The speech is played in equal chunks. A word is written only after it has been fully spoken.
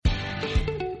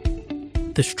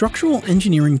The Structural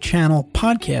Engineering Channel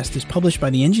podcast is published by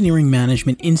the Engineering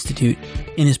Management Institute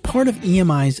and is part of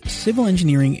EMI's Civil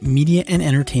Engineering Media and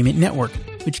Entertainment Network,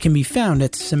 which can be found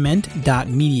at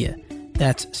cement.media.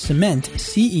 That's cement,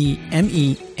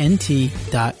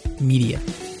 CEMENT.media.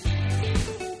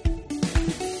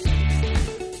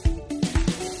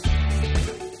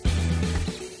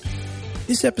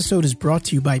 This episode is brought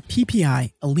to you by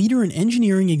PPI, a leader in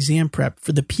engineering exam prep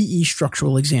for the PE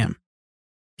structural exam.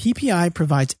 PPI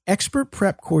provides expert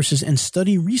prep courses and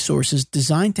study resources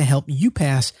designed to help you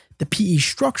pass the PE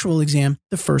structural exam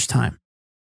the first time.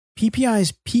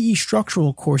 PPI's PE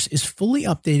structural course is fully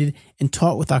updated and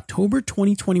taught with October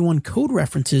 2021 code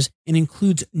references and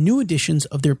includes new editions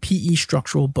of their PE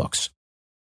structural books.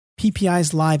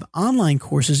 PPI's live online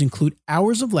courses include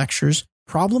hours of lectures,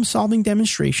 problem-solving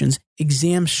demonstrations,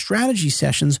 exam strategy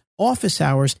sessions, office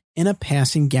hours, and a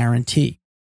passing guarantee.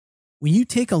 When you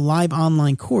take a live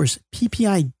online course,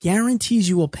 PPI guarantees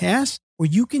you will pass, or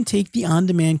you can take the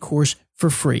on-demand course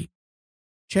for free.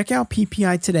 Check out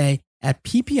PPI today at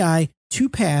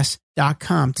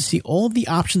ppi2pass.com to see all of the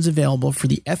options available for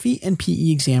the FE and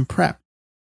PE exam prep.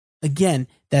 Again,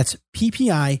 that's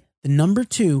PPI, the number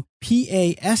 2,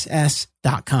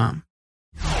 PASS.com.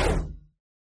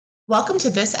 Welcome to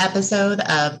this episode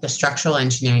of the Structural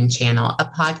Engineering Channel, a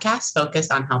podcast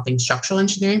focused on helping structural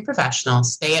engineering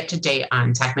professionals stay up to date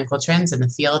on technical trends in the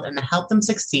field and to help them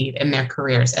succeed in their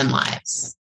careers and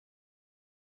lives.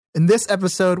 In this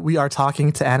episode, we are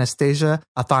talking to Anastasia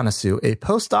Athanasiou, a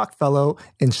postdoc fellow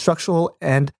in structural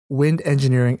and wind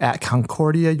engineering at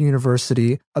Concordia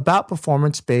University, about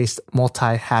performance-based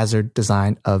multi-hazard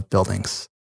design of buildings.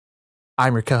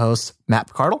 I'm your co-host, Matt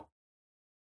Picardle.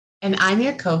 And I'm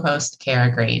your co-host,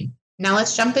 Kara Green. Now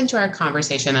let's jump into our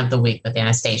conversation of the week with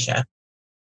Anastasia.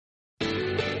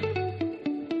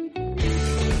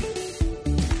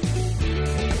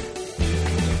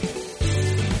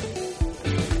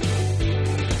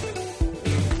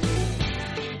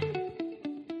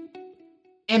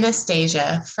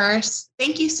 Anastasia, first,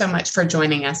 thank you so much for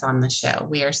joining us on the show.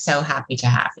 We are so happy to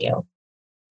have you.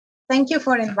 Thank you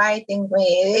for inviting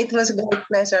me. It was a great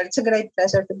pleasure. It's a great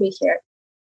pleasure to be here.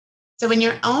 So in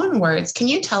your own words, can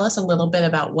you tell us a little bit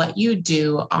about what you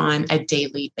do on a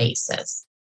daily basis?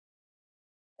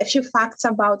 A few facts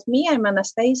about me. I'm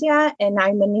Anastasia, and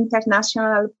I'm an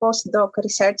international postdoc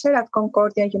researcher at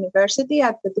Concordia University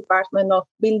at the Department of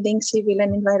Building, Civil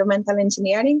and Environmental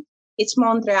Engineering. It's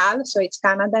Montreal, so it's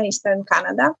Canada, Eastern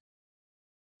Canada.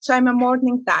 So I'm a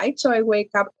morning type, so I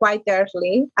wake up quite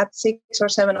early at 6 or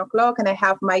 7 o'clock, and I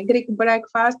have my Greek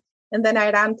breakfast. And then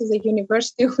I ran to the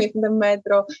university with the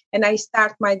metro, and I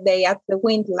start my day at the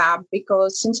wind lab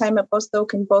because since I'm a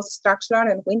postdoc in both structural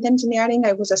and wind engineering,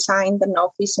 I was assigned an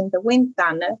office in the wind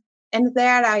tunnel. And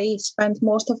there I spent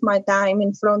most of my time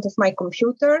in front of my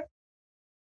computer.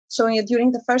 So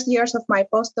during the first years of my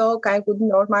postdoc, I would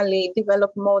normally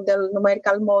develop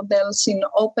numerical models in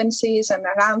OpenSys and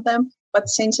around them. But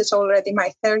since it's already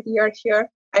my third year here,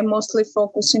 I'm mostly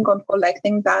focusing on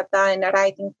collecting data and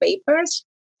writing papers.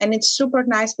 And it's super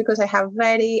nice because I have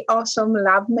very awesome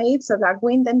lab mates that are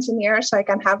wind engineers. So I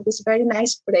can have these very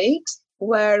nice breaks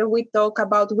where we talk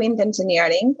about wind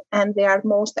engineering, and they are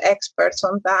most experts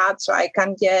on that. So I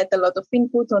can get a lot of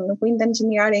input on wind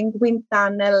engineering, wind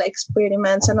tunnel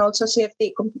experiments, and also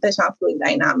CFD, computational fluid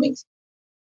dynamics.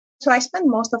 So I spend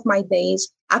most of my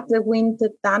days at the wind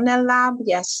tunnel lab.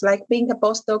 Yes, like being a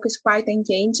postdoc is quite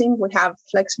engaging. We have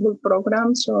flexible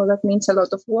programs, so that means a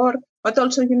lot of work. But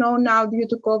also, now due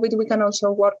to COVID, we can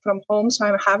also work from home. So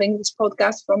I'm having this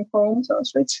podcast from home. So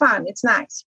it's fun. It's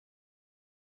nice.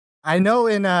 I know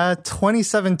in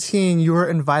 2017, you were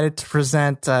invited to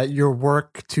present your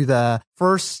work to the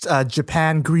first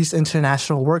Japan-Greece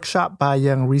International Workshop by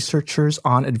young researchers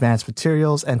on advanced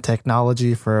materials and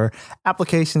technology for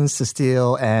applications to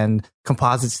steel and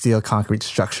composite steel concrete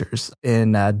structures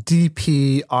in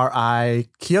DPRI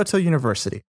Kyoto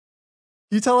University.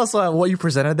 Can you tell us what you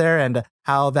presented there and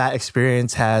how that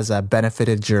experience has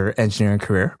benefited your engineering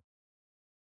career?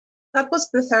 That was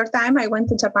the third time I went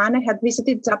to Japan. I had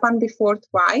visited Japan before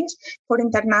twice for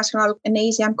International and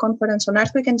Asian Conference on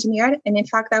Earthquake Engineering. And in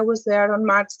fact, I was there on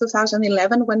March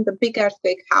 2011 when the big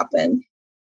earthquake happened.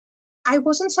 I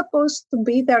wasn't supposed to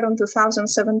be there in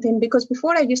 2017 because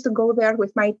before I used to go there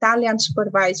with my Italian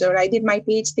supervisor. I did my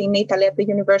PhD in Italy at the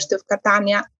University of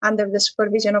Catania under the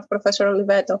supervision of Professor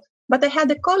Oliveto. But I had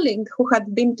a colleague who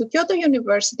had been to Kyoto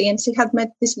University and she had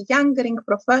met this young Greek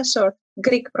professor,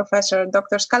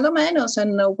 Dr. Skalomenos.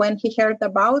 And when he heard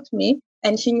about me,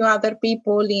 and he knew other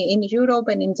people in Europe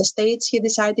and in the States. He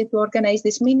decided to organize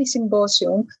this mini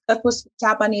symposium that was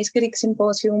Japanese-Greek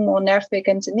symposium on earthquake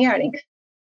engineering.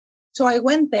 So I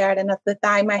went there, and at the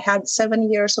time I had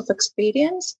 7 years of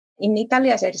experience in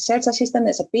Italy as a research assistant,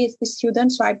 as a PhD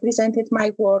student. So I presented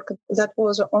my work that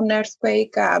was on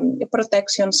earthquake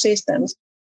protection systems.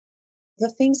 The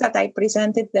things that I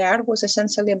presented there was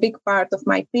essentially a big part of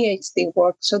my PhD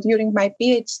work. So during my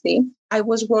PhD, I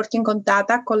was working on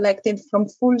data collected from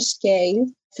full-scale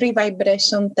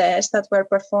 3-vibration tests that were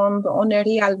performed on a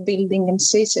real building in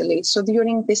Sicily. So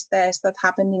during this test that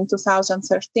happened in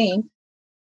 2013,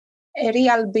 a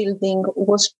real building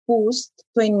was pushed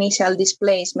to initial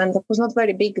displacement. It was not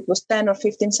very big. It was 10 or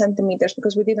 15 centimeters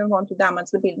because we didn't want to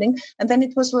damage the building. And then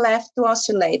it was left to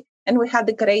oscillate. And we had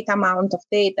a great amount of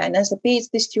data. And as a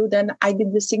PhD student, I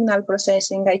did the signal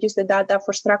processing. I used the data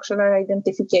for structural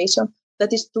identification.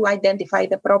 That is to identify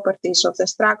the properties of the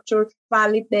structure,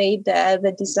 validate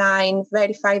the design,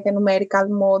 verify the numerical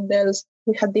models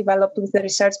we had developed with the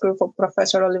research group of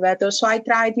Professor Oliveto. So I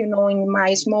tried, in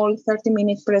my small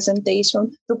 30-minute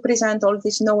presentation to present all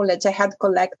this knowledge I had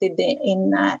collected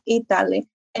in Italy.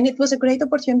 And it was a great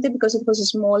opportunity because it was a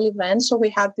small event. So we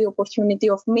had the opportunity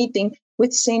of meeting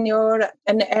with senior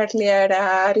and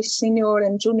earlier senior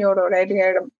and junior or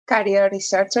earlier career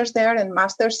researchers there and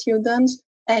master students.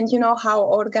 And how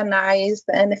organized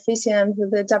and efficient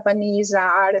the Japanese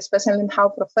are, especially in how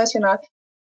professional.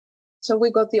 So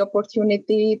we got the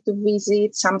opportunity to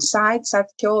visit some sites at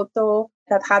Kyoto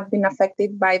that had been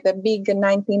affected by the big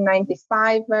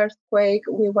 1995 earthquake.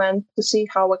 We went to see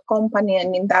how a company,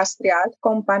 an industrial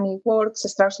company works, a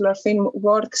structural film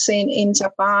works in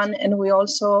Japan. And we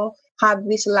also had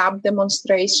this lab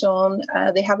demonstration.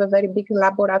 They have a very big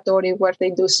laboratory where they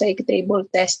do shake table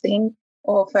testing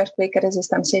of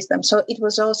earthquake-resistant systems. So it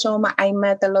was awesome. I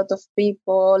met a lot of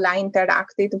people. I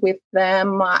interacted with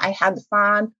them. I had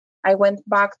fun. I went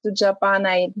back to Japan.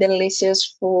 I ate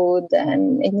delicious food.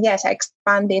 And yes, I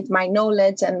expanded my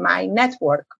knowledge and my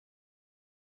network.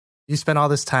 You spent all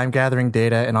this time gathering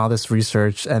data and all this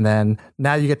research, and then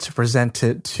now you get to present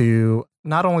it to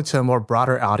not only to a more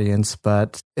broader audience,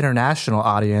 but international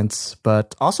audience,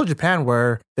 but also Japan,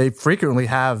 where they frequently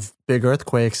have big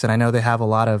earthquakes. And I know they have a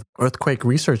lot of earthquake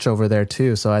research over there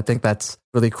too. So I think that's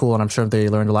really cool. And I'm sure they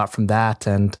learned a lot from that.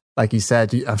 And like you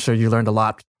said, I'm sure you learned a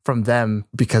lot from them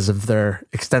because of their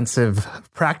extensive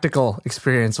practical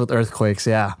experience with earthquakes.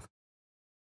 Yeah.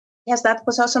 Yes, that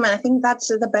was awesome. And I think that's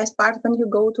the best part when you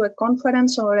go to a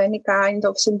conference or any kind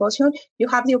of symposium. You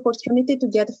have the opportunity to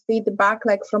get feedback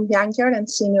like from younger and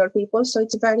senior people. So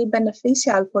it's very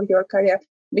beneficial for your career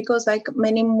because like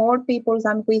many more people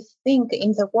than we think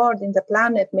in the world, in the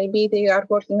planet, maybe they are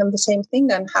working on the same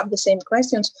thing and have the same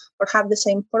questions or have the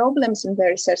same problems in their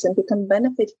research, and you can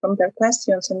benefit from their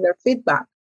questions and their feedback.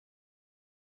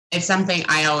 It's something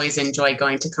I always enjoy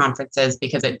going to conferences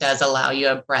because it does allow you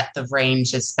a breadth of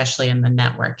range, especially in the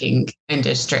networking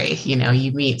industry.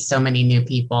 You meet so many new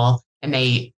people and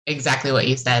they, exactly what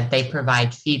you said, they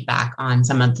provide feedback on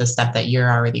some of the stuff that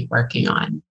you're already working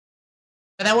on.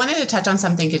 But I wanted to touch on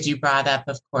something because you brought up,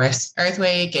 of course,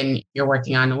 earthquake, and you're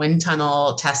working on wind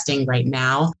tunnel testing right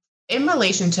now. In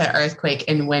relation to earthquake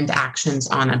and wind actions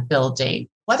on a building,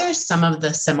 what are some of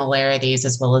the similarities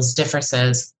as well as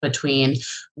differences between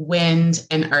wind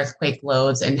and earthquake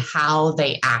loads and how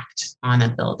they act on a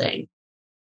building?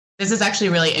 This is actually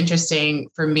really interesting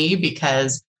for me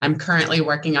because I'm currently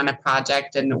working on a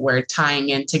project and we're tying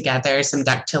in together some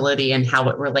ductility and how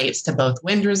it relates to both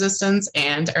wind resistance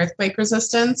and earthquake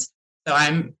resistance. So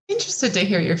I'm interested to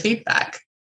hear your feedback.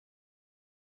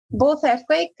 Both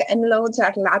earthquake and loads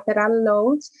are lateral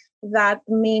loads. That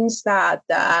means that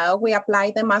we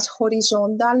apply them as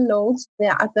horizontal loads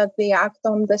that they act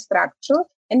on the structure.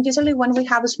 And usually when we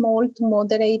have small to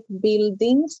moderate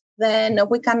buildings, then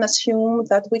we can assume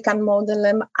that we can model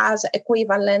them as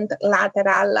equivalent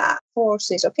lateral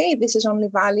forces. Okay, this is only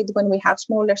valid when we have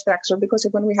smaller structures, because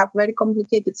when we have very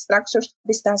complicated structures,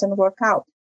 this doesn't work out.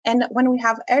 And when we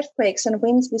have earthquakes and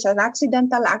winds, these are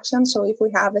accidental actions. So if we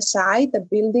have a site, a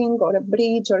building or a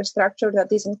bridge or a structure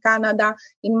that is in Canada,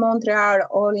 in Montreal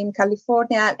or in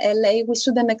California, LA, we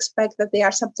shouldn't expect that they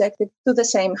are subjected to the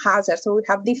same hazard. So we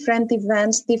have different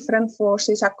events, different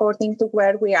forces according to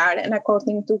where we are and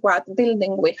according to what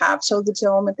building we have. So the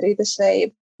geometry, the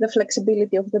shape, the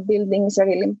flexibility of the building is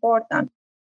really important.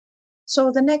 So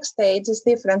the next stage is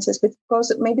differences,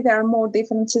 because maybe there are more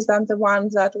differences than the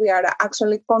ones that we are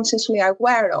actually consciously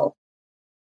aware of.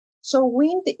 So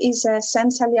wind is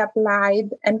essentially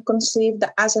applied and conceived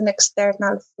as an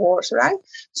external force, right?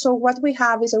 So what we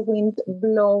have is a wind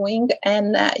blowing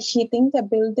and hitting the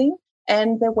building.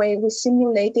 And the way we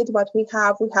simulated what we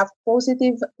have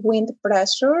positive wind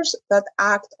pressures that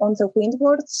act on the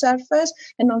windward surface,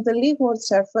 and on the leeward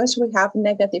surface, we have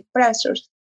negative pressures.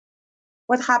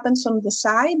 What happens on the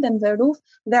side and the roof,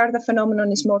 there the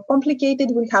phenomenon is more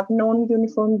complicated. We have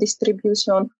non-uniform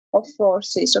distribution of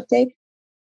forces, okay?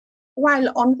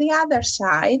 While on the other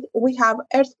side, we have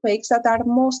earthquakes that are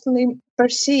mostly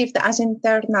perceived as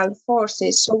internal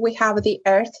forces. So we have the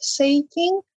earth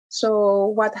shaking. So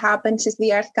what happens is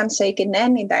the earth can shake in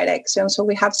any direction. So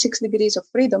we have 6 degrees of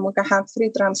freedom. We can have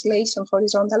 3 translations,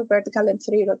 horizontal, vertical, and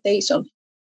 3 rotation.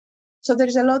 So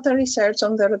there's a lot of research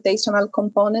on the rotational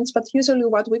components, but usually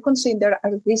what we consider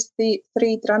are these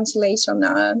 3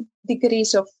 translation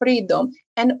degrees of freedom.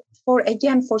 And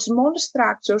for small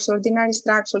structures, ordinary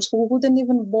structures, we wouldn't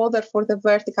even bother for the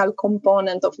vertical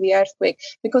component of the earthquake,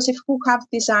 because if we have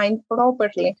designed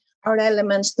properly our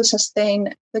elements to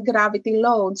sustain the gravity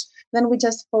loads, then we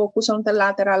just focus on the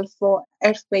lateral for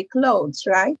earthquake loads,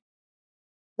 right?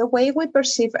 The way we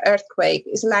perceive earthquake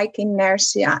is like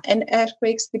inertia, and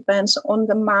earthquakes depends on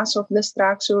the mass of the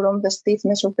structure, on the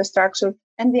stiffness of the structure,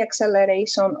 and the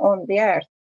acceleration on the earth.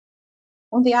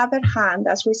 On the other hand,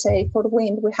 as we say, for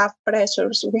wind, we have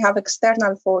pressures, we have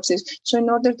external forces. So in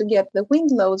order to get the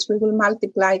wind loads, we will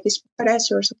multiply these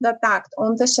pressures that act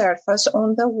on the surface,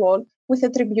 on the wall, with a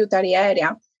tributary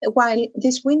area. While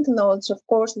these wind loads, of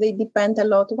course, they depend a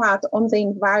lot on the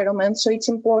environment. So it's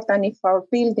important if our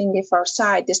building, if our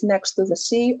site is next to the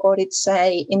sea, or it's,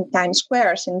 say, in Times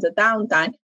Square in the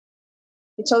downtown.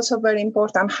 It's also very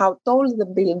important how tall the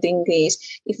building is,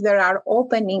 if there are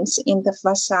openings in the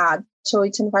facade. So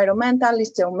it's environmental, it's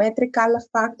geometrical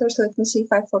factors. Let me see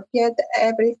if I forget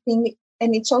everything.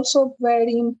 And it's also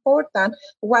very important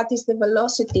what is the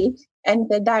velocity and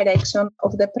the direction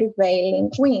of the prevailing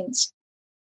winds.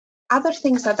 Other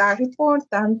things that are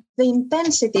important, the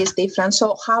intensity is different.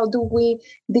 So how do we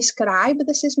describe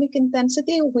the seismic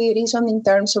intensity? We reason in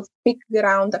terms of peak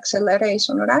ground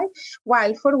acceleration, right?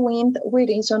 While for wind, we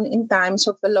reason in terms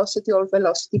of velocity or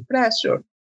velocity pressure.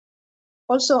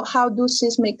 Also, how do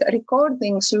seismic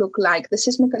recordings look like? The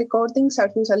seismic recordings are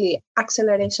usually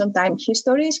acceleration time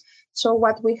histories. So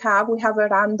what we have a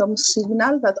random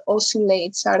signal that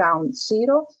oscillates around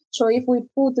 0. So if we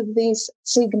put this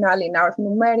signal in our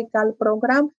numerical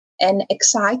program and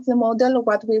excite the model,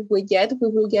 what we will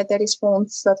get a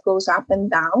response that goes up and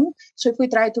down. So if we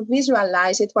try to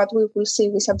visualize it, what we will see,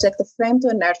 we subject the frame to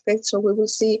an earthquake. So we will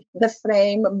see the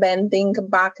frame bending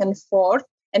back and forth.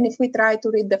 And if we try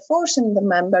to read the force in the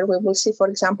member, we will see, for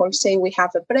example, say we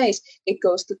have a brace, it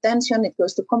goes to tension, it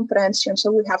goes to compression.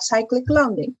 So we have cyclic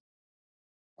loading.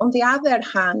 On the other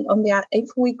hand, if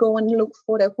we go and look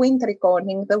for a wind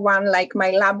recording, the one like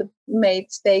my lab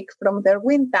mates take from their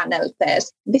wind tunnel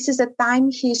test, this is a time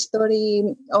history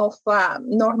of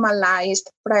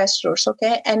normalized pressures,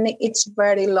 okay? And it's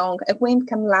very long. A wind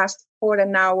can last for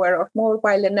an hour or more,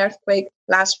 while an earthquake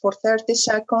lasts for 30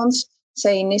 seconds.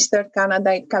 Say in Eastern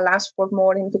Canada, it can last for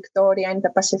more in Victoria, in the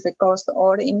Pacific coast,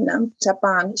 or in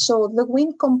Japan. So the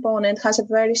wind component has a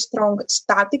very strong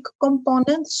static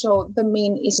component, so the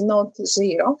mean is not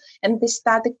 0. And this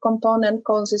static component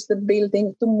causes the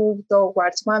building to move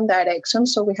towards one direction,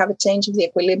 so we have a change of the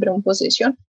equilibrium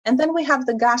position. And then we have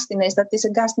the gustiness, that is a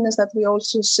gustiness that we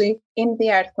also see in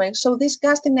the earthquake. So this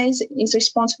gustiness is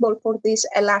responsible for these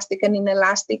elastic and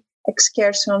inelastic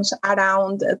excursions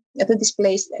around the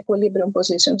displaced equilibrium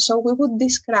position. So we would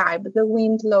describe the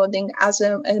wind loading as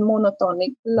a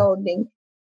monotonic loading.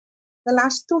 The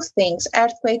last two things,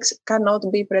 earthquakes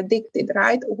cannot be predicted,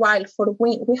 right? While for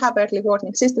wind, we have early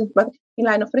warning systems, but in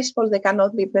line of risk, they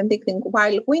cannot be predicted.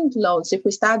 While wind loads, if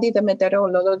we study the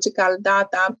meteorological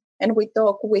data and we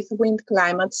talk with wind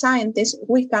climate scientists,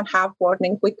 we can have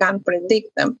warning, we can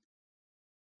predict them.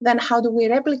 Then how do we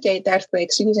replicate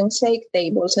earthquakes using shake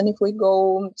tables? And if we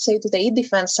go, say, to the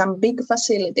E-Defense, some big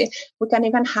facility, we can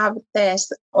even have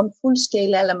tests on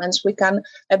full-scale elements. We can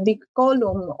a big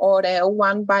column or a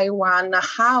one-by-one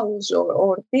house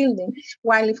or building.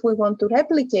 While if we want to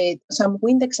replicate some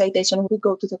wind excitation, we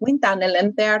go to the wind tunnel,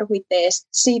 and there we test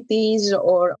cities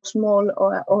or small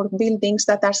or buildings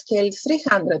that are scaled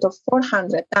 300 or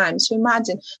 400 times. So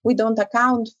imagine we don't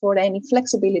account for any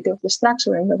flexibility of the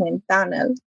structure in the wind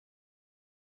tunnel.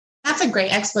 That's a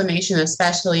great explanation,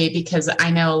 especially because I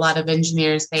know a lot of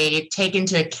engineers, they take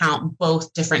into account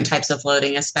both different types of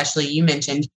loading, especially you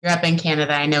mentioned you're up in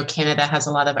Canada. I know Canada has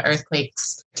a lot of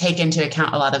earthquakes, take into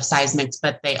account a lot of seismics,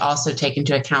 but they also take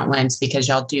into account winds because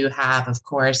y'all do have, of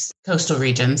course, coastal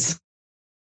regions.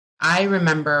 I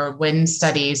remember wind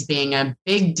studies being a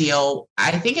big deal.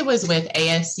 I think it was with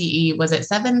ASCE. Was it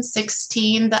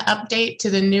 716, the update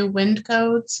to the new wind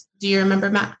codes? Do you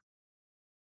remember, Matt?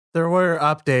 There were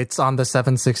updates on the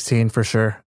 716 for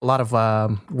sure. A lot of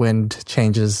wind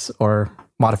changes or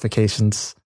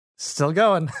modifications. Still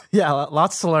going. Yeah,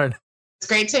 lots to learn. It's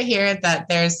great to hear that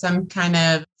there's some kind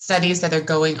of studies that are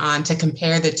going on to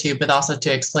compare the two, but also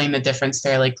to explain the difference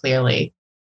fairly clearly.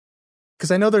 Because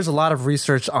I know there's a lot of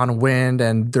research on wind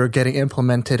and they're getting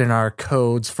implemented in our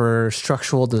codes for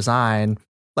structural design.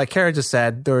 Like Kara just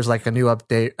said, there was like a new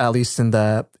update, at least in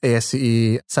the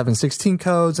ASCE 716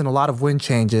 codes, and a lot of wind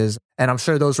changes. And I'm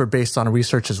sure those were based on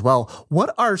research as well.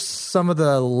 What are some of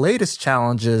the latest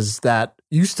challenges that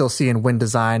you still see in wind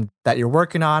design that you're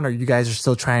working on, or you guys are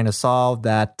still trying to solve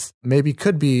that maybe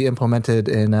could be implemented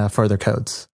in further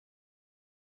codes?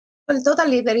 Well,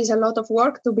 totally. There is a lot of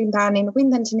work to be done in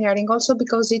wind engineering also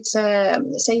because it's a,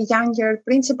 say, younger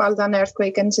principle than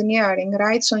earthquake engineering,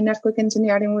 right? So in earthquake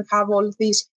engineering, we have all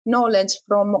this knowledge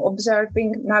from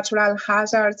observing natural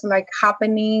hazards like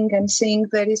happening and seeing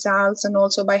the results, and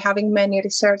also by having many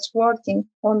research working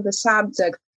on the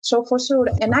subject. So for sure,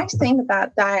 a nice thing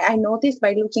that I noticed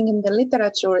by looking in the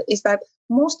literature is that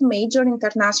most major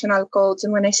international codes,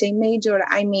 and when I say major,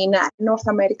 I mean North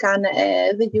American,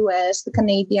 the US, the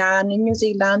Canadian, New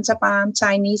Zealand, Japan,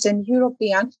 Chinese, and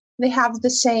European, they have the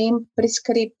same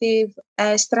prescriptive,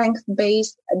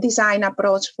 strength-based design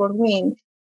approach for wind.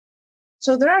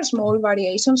 So there are small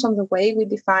variations on the way we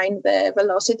define the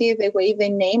velocity, the way they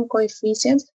name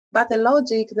coefficients, but the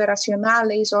logic, the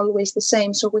rationale is always the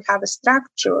same. So we have a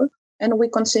structure and we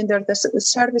consider the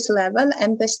service level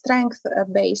and the strength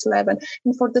base level.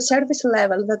 And for the service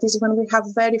level, that is when we have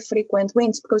very frequent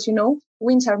winds, because,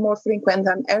 winds are more frequent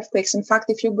than earthquakes. In fact,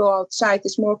 if you go outside,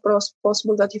 it's more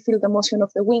possible that you feel the motion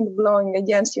of the wind blowing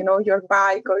against, your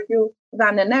bike or you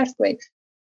than an earthquake.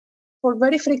 For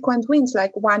very frequent winds,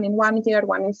 like 1 in 1 year,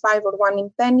 1 in 5, or 1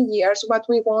 in 10 years, what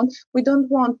we don't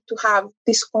want to have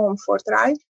discomfort,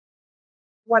 right?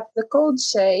 What the code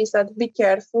says is that be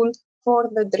careful for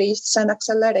the drifts and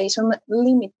acceleration,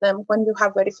 limit them when you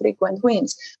have very frequent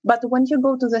winds. But when you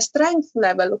go to the strength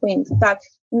level wind, that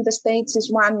in the States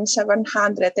is 1 in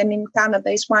 700 and in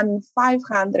Canada is 1 in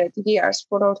 500 years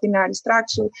for ordinary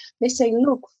structure, they say,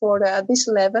 look, for this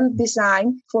level,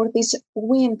 design for this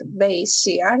wind base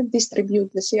shear, distribute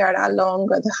the shear along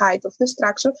the height of the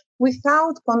structure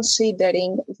without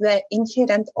considering the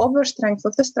inherent overstrength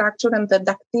of the structure and the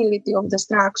ductility of the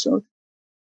structure.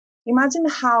 Imagine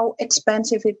how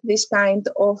expensive it is, this kind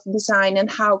of design,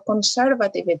 and how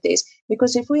conservative it is.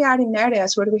 Because if we are in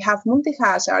areas where we have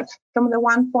multi-hazard, from the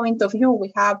one point of view,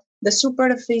 we have the super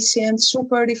efficient,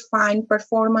 super refined,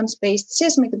 performance-based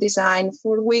seismic design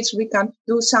for which we can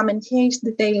do some enhanced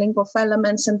detailing of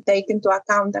elements and take into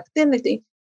account ductility.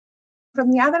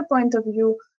 From the other point of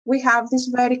view, we have this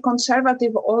very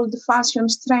conservative,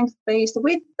 old-fashioned, strength-based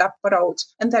wind approach.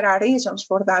 And there are reasons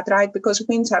for that, right? Because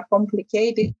winds are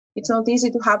complicated. It's not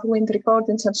easy to have wind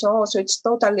recordings and so on. So it's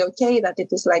totally okay that it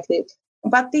is like this.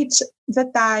 But it's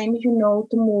the time, to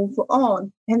move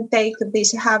on and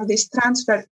have this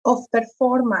transfer of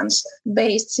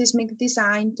performance-based seismic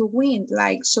design to wind.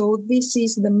 So this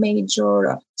is the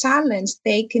major challenge,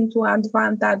 take into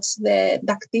advantage the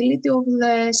ductility of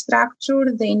the structure,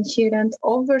 the inherent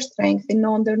overstrength in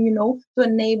order, to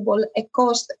enable a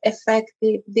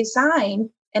cost-effective design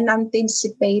and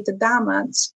anticipate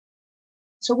damage.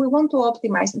 So we want to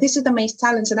optimize. This is the main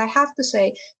challenge. And I have to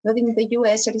say that in the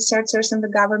US, researchers and the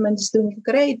government is doing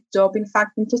a great job. In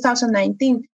fact, in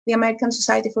 2019, the American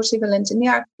Society for Civil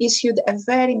Engineers issued a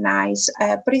very nice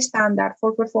pre-standard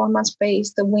for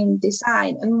performance-based wind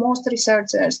design. And most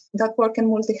researchers that work in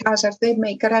multi-hazard, they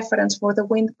make a reference for the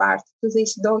wind part to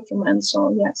this document.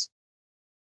 So, yes.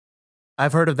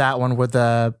 I've heard of that one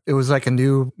it was like a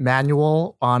new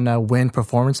manual on wind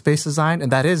performance-based design,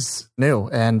 and that is new.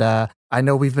 And I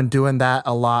know we've been doing that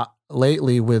a lot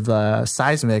lately with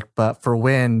seismic, but for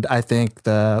wind, I think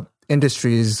the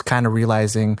industry is kind of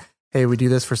realizing, hey, we do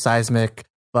this for seismic,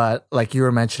 but like you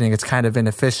were mentioning, it's kind of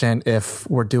inefficient if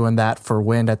we're doing that for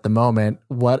wind at the moment.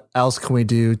 What else can we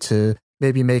do to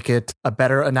maybe make it a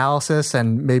better analysis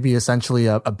and maybe essentially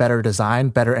a better design,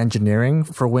 better engineering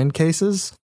for wind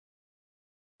cases?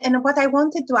 And what I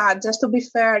wanted to add, just to be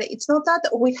fair, it's not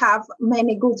that we have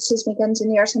many good seismic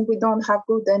engineers and we don't have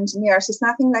good engineers. It's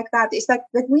nothing like that. It's like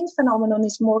the wind phenomenon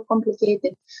is more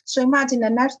complicated. So imagine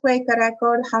an earthquake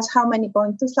record has how many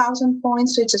points? 2,000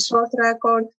 points. So it's a short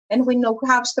record. And we know we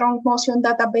have strong motion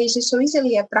databases. So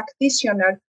easily a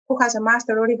practitioner who has a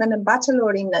master or even a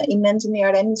bachelor in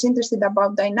engineering and is interested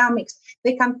about dynamics,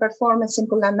 they can perform a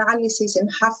simple analysis in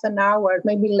half an hour,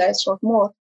 maybe less or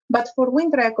more. But for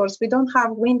wind records, we don't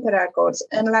have wind records.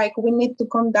 And we need to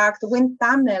conduct wind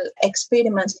tunnel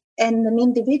experiments. And an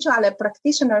individual, a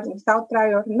practitioner without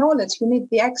prior knowledge, you need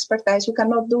the expertise. You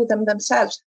cannot do them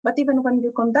themselves. But even when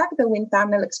you conduct the wind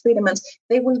tunnel experiments,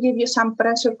 they will give you some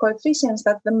pressure coefficients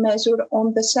that they measure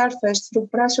on the surface through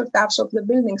pressure taps of the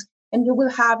buildings. And you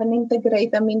will have and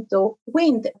integrate them into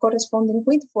corresponding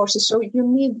wind forces. So you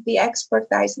need the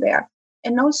expertise there.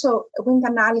 And also wind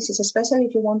analysis, especially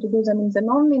if you want to do them in the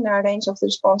nonlinear range of the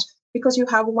response, because you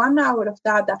have 1 hour of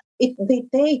data. They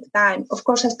take time. Of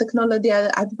course, as technology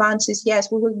advances,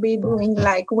 yes, we will be doing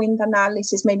wind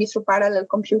analysis, maybe through parallel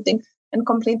computing and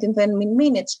completing them in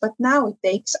minutes. But now it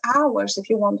takes hours if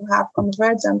you want to have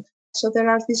convergence. So there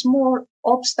are these more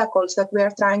obstacles that we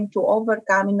are trying to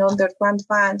overcome in order to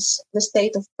advance the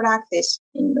state of practice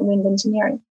in wind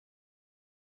engineering.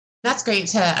 That's great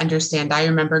to understand. I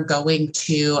remember going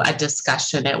to a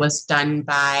discussion. It was done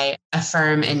by a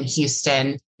firm in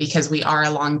Houston because we are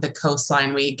along the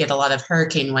coastline. We get a lot of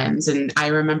hurricane winds. And I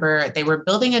remember they were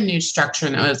building a new structure,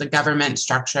 and it was a government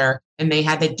structure, and they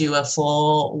had to do a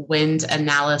full wind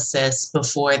analysis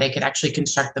before they could actually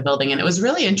construct the building. And it was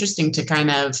really interesting to kind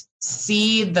of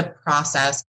see the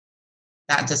process.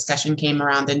 That discussion came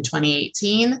around in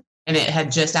 2018. And it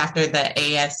had just after the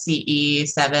ASCE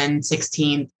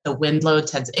 716, the wind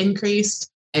loads had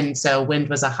increased. And so wind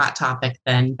was a hot topic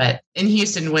then. But in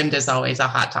Houston, wind is always a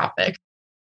hot topic.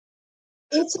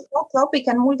 It's a hot topic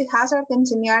and multi-hazard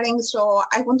engineering. So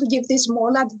I want to give this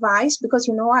small advice because,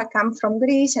 I come from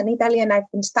Greece and Italy, and I've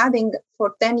been studying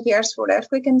for 10 years for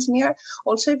earthquake engineer.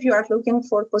 Also, if you are looking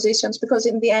for positions, because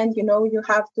in the end, you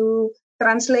have to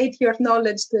translate your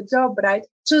knowledge to a job, right?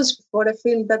 Choose for a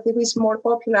field that is more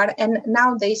popular. And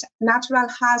nowadays, natural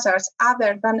hazards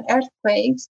other than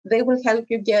earthquakes, they will help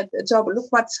you get a job. Look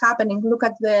what's happening. Look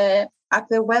at the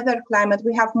weather climate.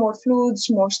 We have more floods,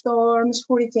 more storms,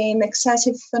 hurricane,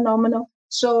 excessive phenomena.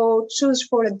 So choose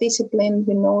for a discipline,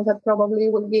 that probably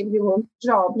will give you a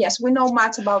job. Yes, we know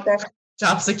much about that.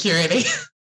 Job security.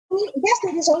 Yes,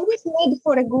 there is always need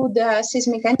for a good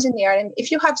seismic engineer. And if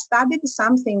you have studied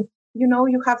something,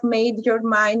 you have made your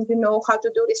mind, how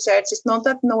to do research. It's not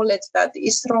that knowledge that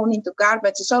is thrown into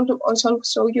garbage. It's also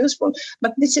so useful.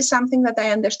 But this is something that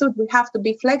I understood. We have to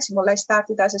be flexible. I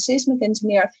started as a seismic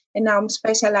engineer, and now I'm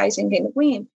specializing in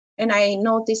wind. And I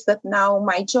noticed that now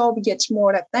my job gets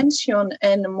more attention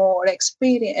and more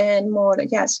experience and more,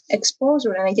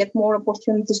 exposure. And I get more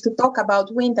opportunities to talk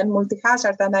about wind and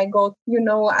multi-hazard than I got,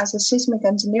 as a seismic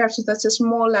engineer. So that's a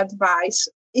small advice.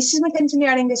 Seismic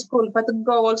engineering is cool, but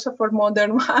go also for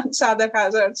modern ones, other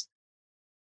hazards.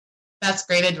 That's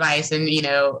great advice. And, me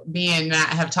and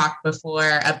Matt have talked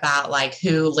before about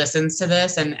who listens to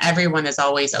this, and everyone is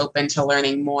always open to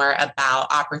learning more about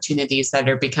opportunities that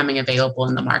are becoming available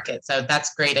in the market. So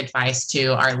that's great advice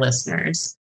to our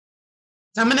listeners.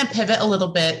 So I'm going to pivot a little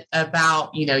bit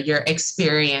about, your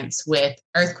experience with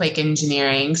earthquake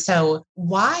engineering. So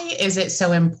why is it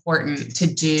so important to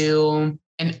do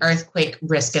an earthquake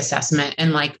risk assessment,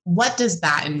 and what does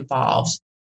that involve?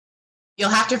 You'll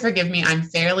have to forgive me. I'm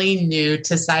fairly new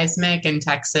to seismic in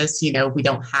Texas. We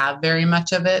don't have very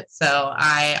much of it. So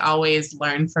I always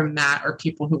learn from Matt or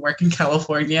people who work in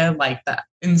California, like the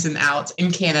ins and outs.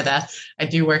 In Canada, I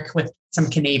do work with some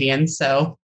Canadians.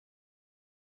 So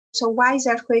why is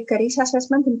earthquake risk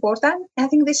assessment important? I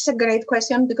think this is a great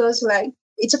question because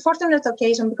it's a fortunate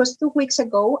occasion because 2 weeks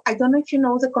ago, I don't know if you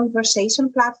know, the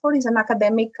Conversation platform is an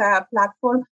academic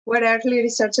platform where early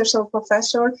researchers or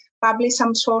professors publish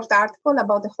some short article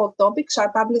about the hot topic. So I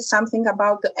published something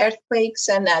about the earthquakes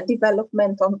and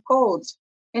development on codes.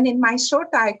 And in my short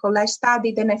article, I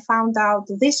studied and I found out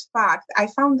this fact. I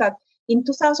found that in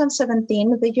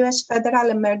 2017, the U.S. Federal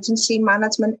Emergency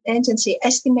Management Agency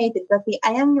estimated that the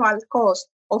annual cost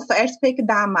of earthquake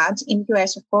damage in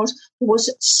U.S., of course,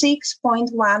 was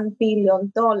 $6.1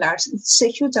 billion. It's a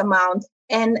huge amount.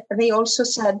 And they also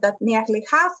said that nearly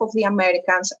half of the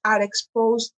Americans are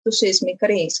exposed to seismic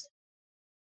risk.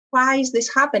 Why is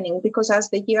this happening? Because as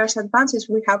the years advances,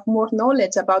 we have more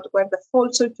knowledge about where the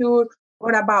faults occur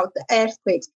or about the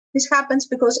earthquakes. This happens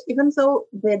because even though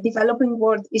the developing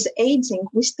world is aging,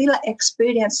 we're still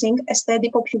experiencing a steady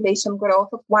population growth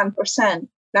of 1%,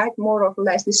 right? More or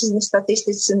less. This is the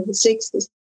statistics in the 60s.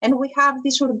 And we have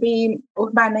this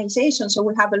urbanization. So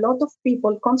we have a lot of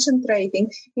people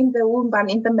concentrating in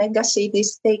the mega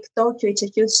cities. Take Tokyo, it's a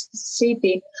huge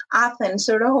city. Athens,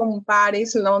 Rome,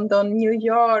 Paris, London, New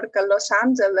York, Los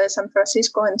Angeles, San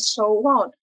Francisco, and so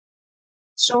on.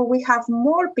 So we have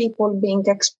more people being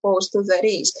exposed to the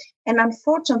risk. And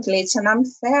unfortunately, it's an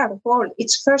unfair goal.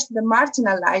 It's first the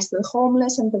marginalized, the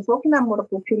homeless, and the vulnerable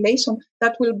population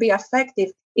that will be affected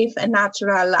if a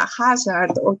natural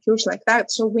hazard occurs like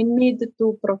that. So we need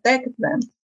to protect them.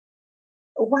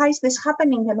 Why is this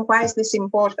happening and why is this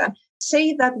important?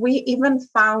 Say that we even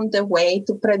found a way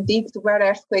to predict where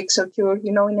earthquakes occur,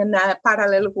 in a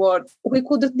parallel world. We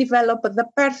could develop the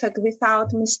perfect,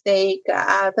 without mistake,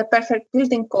 the perfect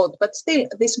building code. But still,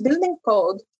 this building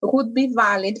code would be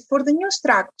valid for the new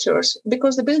structures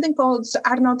because the building codes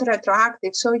are not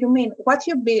retroactive. So you mean what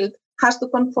you build has to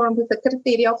conform with the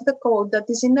criteria of the code that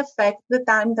is in effect the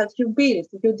time that you build,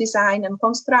 you design and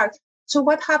construct. So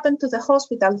what happened to the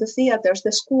hospital, the theaters,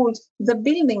 the schools, the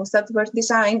buildings that were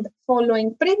designed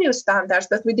following previous standards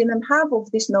that we didn't have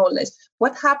of this knowledge?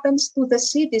 What happens to the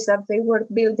cities that they were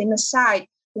built in a site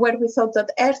where we thought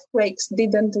that earthquakes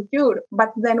didn't occur,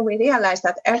 but then we realized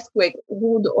that earthquake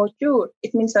would occur?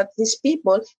 It means that these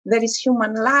people, there is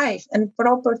human life and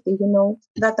property,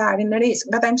 that are in risk.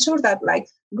 But I'm sure that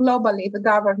globally, the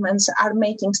governments are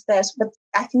making steps, but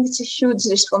I think it's a huge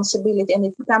responsibility and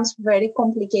it becomes very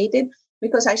complicated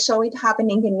because I saw it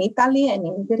happening in Italy and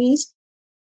in Greece.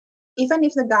 Even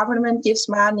if the government gives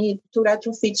money to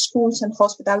retrofit schools and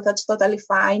hospitals, that's totally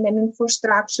fine, and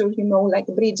infrastructure, like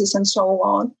bridges and so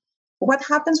on. What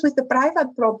happens with the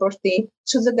private property?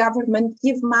 Should the government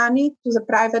give money to the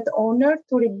private owner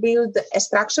to rebuild a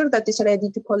structure that is ready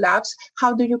to collapse?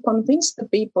 How do you convince the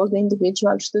people, the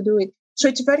individuals, to do it? So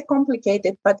it's very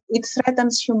complicated, but it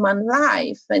threatens human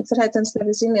life. It threatens the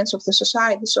resilience of the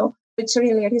society. So it's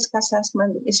really risk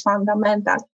assessment is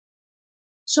fundamental.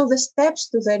 So the steps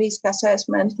to the risk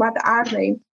assessment, what are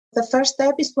they? The first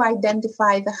step is to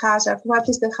identify the hazard. What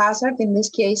is the hazard? In this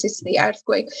case, it's the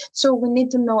earthquake. So we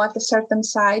need to know at a certain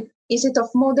site, is it of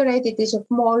moderate, it is of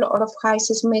small, or of high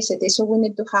seismicity? So we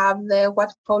need to have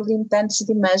what's called the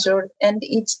intensity measured, and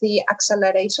it's the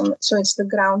acceleration. So it's the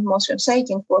ground motion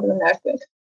shaking for an earthquake.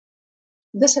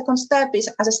 The second step is,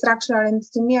 as a structural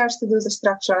engineers, to do the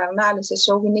structural analysis.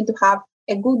 So we need to have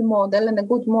a good model, and a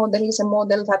good model is a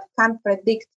model that can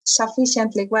predict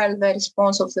sufficiently well the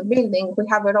response of the building. We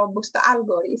have a robust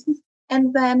algorithm.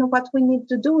 And then what we need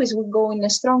to do is we go in a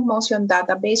strong motion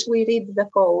database, we read the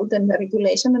code and the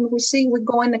regulation, and we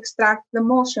go and extract the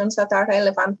motions that are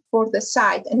relevant for the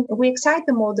site. And we excite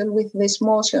the model with these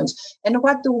motions. And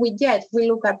what do we get?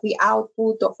 We look at the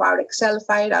output of our Excel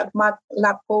file, our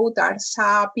MATLAB code, our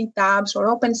SAP, tabs, or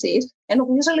OpenSys. And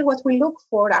usually what we look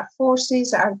for are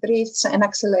forces, are drifts, and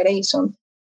acceleration.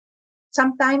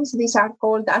 Sometimes these are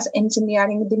called as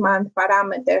engineering demand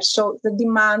parameters, so the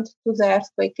demand to the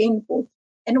earthquake input.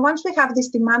 And once we have these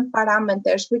demand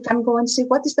parameters, we can go and see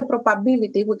what is the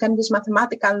probability. We can use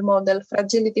mathematical model,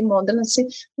 fragility model, and see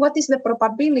what is the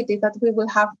probability that we will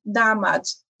have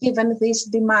damage given this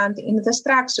demand in the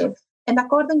structure. And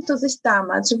according to this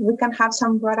damage, we can have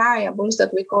some variables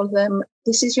that we call them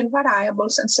decision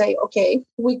variables and say, okay,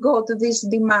 we go to these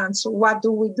demands. What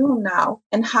do we do now?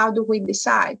 And how do we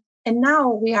decide? And now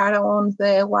we are on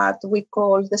what we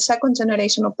call the second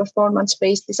generation of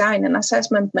performance-based design and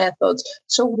assessment methods.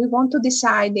 So we want to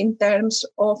decide in terms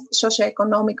of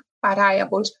socioeconomic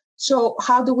variables. So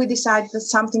how do we decide that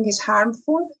something is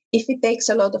harmful? If it takes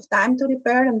a lot of time to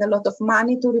repair and a lot of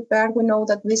money to repair, we know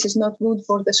that this is not good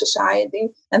for the society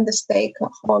and the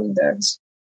stakeholders.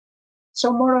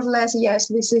 So more or less, yes,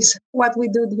 this is what we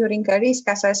do during a risk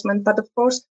assessment. But of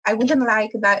course, I wouldn't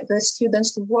like that the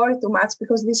students to worry too much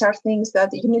because these are things that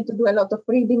you need to do a lot of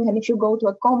reading. And if you go to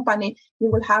a company,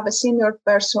 you will have a senior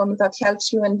person that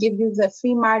helps you and give you the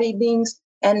FEMA readings.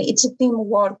 And it's a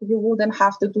teamwork. You wouldn't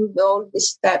have to do all these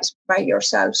steps by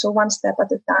yourself. So one step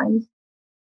at a time.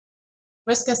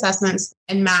 Risk assessments,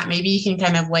 and Matt, maybe you can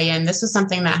kind of weigh in. This was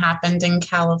something that happened in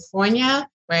California,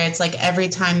 where it's like every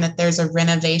time that there's a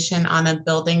renovation on a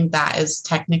building that is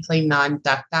technically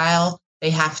non-ductile,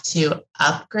 they have to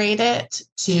upgrade it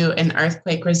to an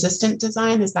earthquake-resistant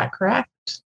design. Is that correct?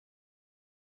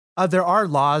 There are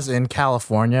laws in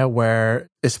California where,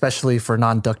 especially for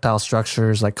non-ductile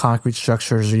structures like concrete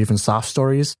structures or even soft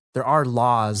stories, there are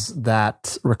laws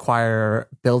that require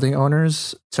building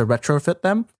owners to retrofit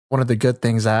them. One of the good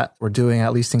things that we're doing,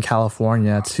 at least in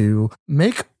California, to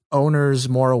make owners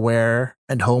more aware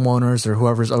and homeowners or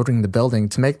whoever's owning the building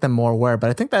to make them more aware. But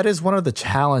I think that is one of the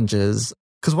challenges,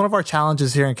 because one of our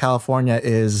challenges here in California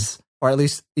is, or at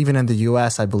least even in the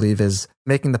US, I believe, is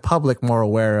making the public more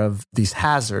aware of these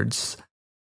hazards.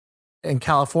 In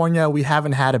California, we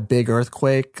haven't had a big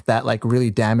earthquake that really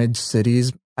damaged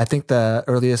cities. I think the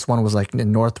earliest one was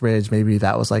in Northridge. Maybe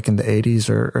that was in the 80s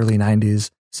or early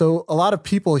 90s. So a lot of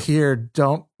people here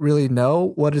don't really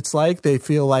know what it's like. They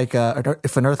feel like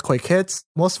if an earthquake hits,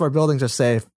 most of our buildings are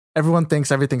safe. Everyone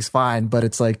thinks everything's fine, but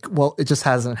it's like, well, it just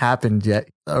hasn't happened yet.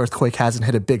 The earthquake hasn't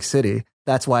hit a big city.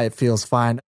 That's why it feels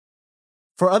fine.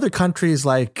 For other countries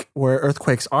like where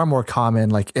earthquakes are more common,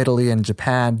 like Italy and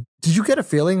Japan, did you get a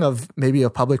feeling of maybe a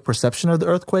public perception of the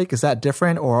earthquake? Is that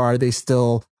different, or are they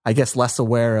still, I guess, less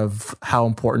aware of how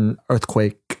important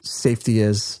earthquake safety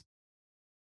is?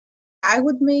 I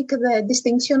would make the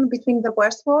distinction between the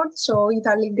West world, so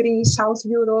Italy, Greece, South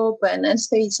Europe, and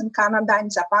States and Canada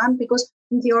and Japan, because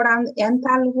in the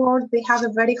Oriental world, they have a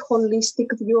very holistic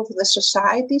view of the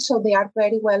society, so they are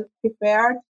very well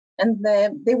prepared. And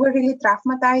they were really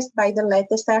traumatized by the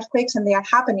latest earthquakes, and they are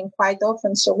happening quite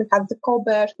often. So we have the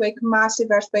Kobe earthquake, massive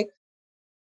earthquake.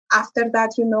 After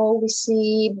that, we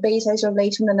see base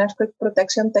isolation and earthquake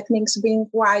protection techniques being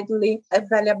widely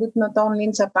available, not only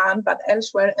in Japan, but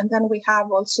elsewhere. And then we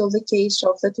have also the case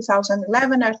of the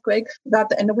 2011 earthquake,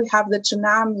 and we have the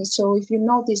tsunami. So if you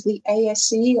notice, the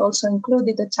ASCE also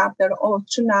included a chapter of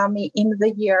tsunami in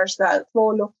the years that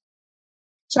follow.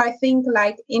 So I think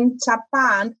like in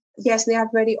Japan, yes, they are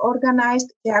very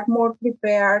organized. They are more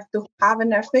prepared to have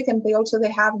an earthquake, and they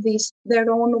have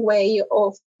their own way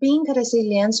of being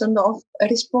resilient and of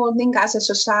responding as a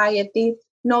society,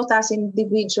 not as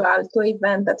individual to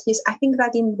event that is. I think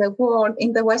that in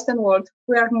the Western world,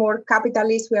 we are more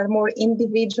capitalist, we are more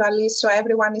individualist, so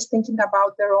everyone is thinking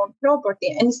about their own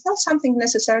property. And it's not something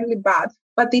necessarily bad,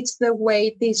 but it's the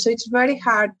way it is. So it's very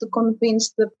hard to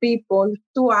convince the people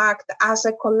to act as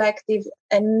a collective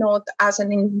and not as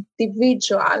an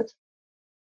individual.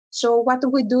 So what do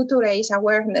we do to raise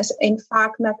awareness? In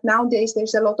fact, nowadays,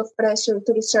 there's a lot of pressure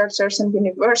to researchers and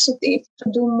university to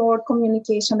do more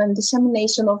communication and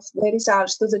dissemination of the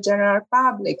results to the general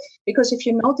public. Because if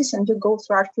you notice and you go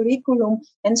through our curriculum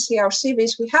and see our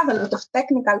CVs, we have a lot of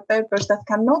technical papers that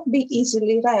cannot be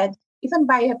easily read, even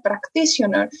by a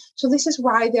practitioner. So this is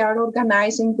why they are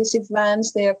organizing these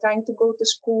events. They are trying to go to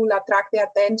school, attract the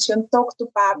attention, talk to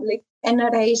public, and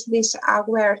raise this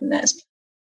awareness.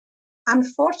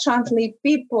 Unfortunately,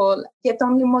 people get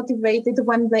only motivated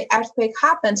when the earthquake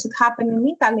happens. It happened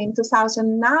in Italy in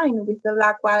 2009 with the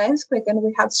L'Aquila earthquake, and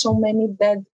we had so many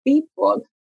dead people.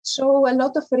 So a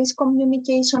lot of risk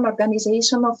communication,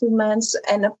 organization of events,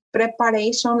 and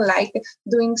preparation, like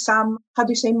doing some,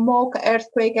 mock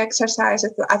earthquake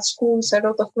exercises at schools, a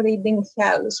lot of reading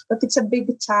helps. But it's a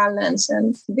big challenge,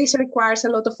 and this requires a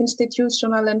lot of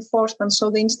institutional enforcement. So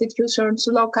the institutions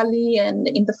locally and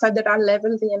in the federal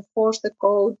level, they enforce the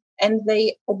code and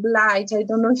they oblige, I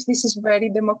don't know if this is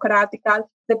very democratical,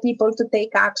 the people to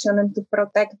take action and to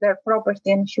protect their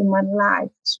property and human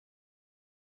lives.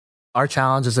 Our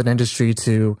challenge as an industry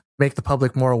to make the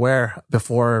public more aware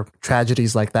before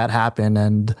tragedies like that happen.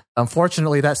 And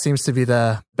unfortunately, that seems to be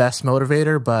the best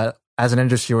motivator. But as an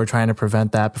industry, we're trying to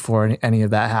prevent that before any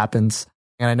of that happens.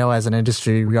 And I know as an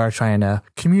industry, we are trying to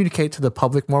communicate to the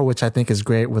public more, which I think is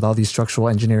great with all these structural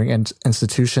engineering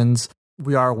institutions.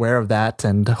 We are aware of that,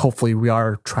 and hopefully we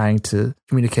are trying to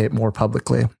communicate more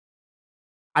publicly.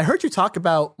 I heard you talk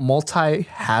about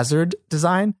multi-hazard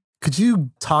design. Could you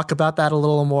talk about that a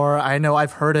little more? I know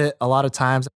I've heard it a lot of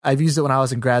times. I've used it when I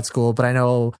was in grad school, but I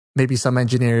know maybe some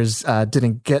engineers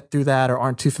didn't get through that or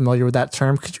aren't too familiar with that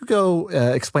term. Could you go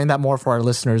explain that more for our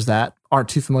listeners that aren't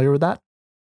too familiar with that?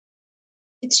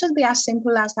 It should be as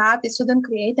simple as that. It shouldn't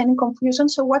create any confusion.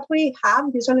 So what we have,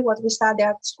 usually what we study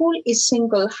at school is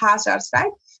single hazards,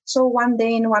 right? So one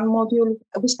day in one module,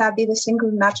 we study the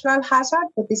single natural hazard,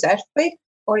 that is earthquake,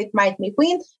 or it might be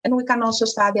wind. And we can also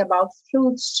study about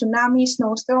floods, tsunamis,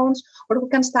 snowstorms, or we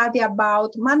can study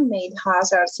about man-made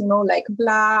hazards, like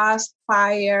blast,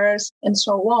 fires, and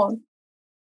so on.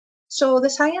 So the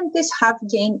scientists have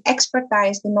gained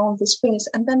expertise in all these fields,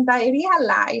 and then they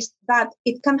realized that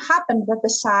it can happen that the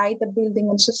site, the building,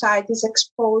 and society is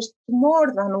exposed to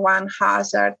more than one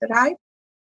hazard, right?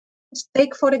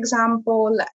 Take, for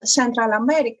example, Central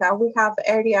America. We have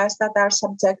areas that are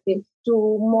subjected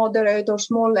to moderate or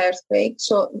small earthquakes.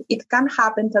 So it can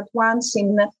happen that once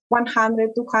in 100,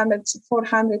 200,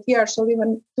 400 years, or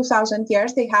even 2,000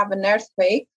 years, they have an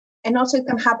earthquake. And also it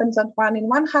can happen that one in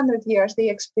 100 years, they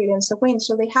experience a wind.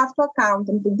 So they have to account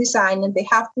and to design, and they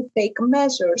have to take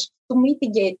measures to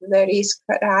mitigate the risk,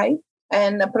 right?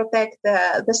 And protect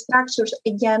the structures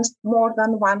against more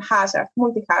than one hazard,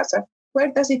 multi-hazard. Where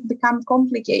does it become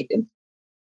complicated?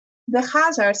 The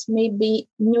hazards may be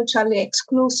mutually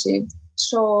exclusive.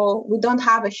 So we don't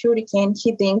have a hurricane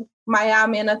hitting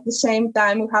Miami, and at the same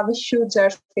time, we have a huge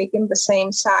earthquake in the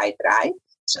same site, right?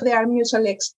 So they are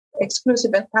mutually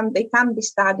exclusive, and they can be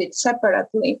studied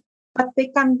separately. but they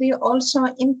can be also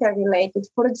interrelated.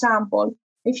 For example,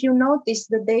 if you notice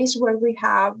the days where we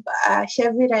have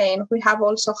heavy rain, we have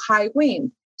also high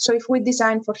wind. So if we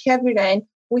design for heavy rain,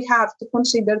 we have to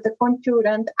consider the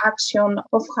concurrent action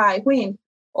of high wind.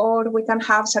 Or we can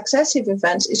have successive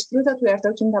events. It's true that we are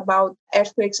talking about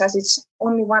earthquakes as it's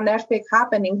only one earthquake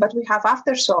happening, but we have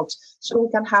aftershocks. So we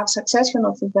can have succession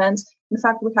of events. In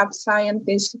fact, we have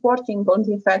scientists working on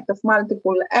the effect of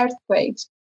multiple earthquakes.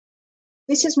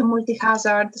 This is a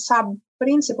multi-hazard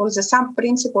sub-principle, the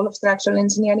sub-principle of structural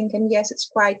engineering, and yes, it's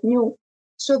quite new.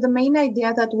 So the main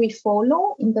idea that we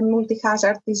follow in the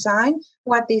multi-hazard design,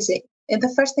 what is it? And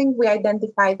the first thing, we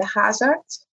identify the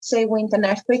hazards, say wind and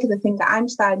earthquake, the thing that I'm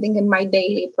studying in my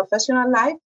daily professional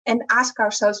life, and ask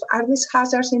ourselves, are these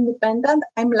hazards independent?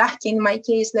 I'm lucky in my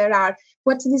case there are.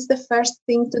 What is the first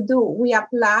thing to do? We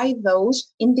apply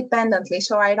those independently.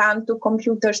 So I run two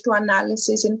computers to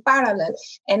analysis in parallel,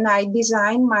 and I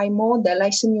design my model. I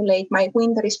simulate my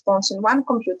wind response in one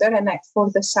computer, and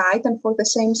for the site, and for the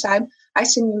same site, I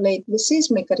simulate the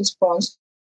seismic response.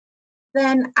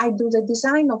 Then I do the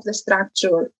design of the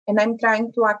structure, and I'm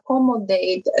trying to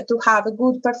accommodate to have a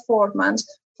good performance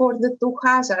for the two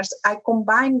hazards. I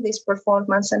combine this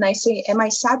performance and I say, am I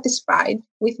satisfied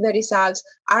with the results?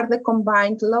 Are the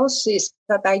combined losses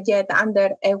that I get under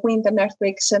a wind and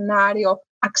earthquake scenario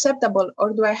acceptable,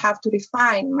 or do I have to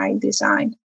refine my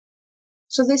design?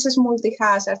 So this is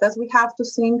multi-hazard, that we have to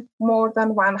think more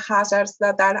than one hazards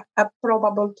that are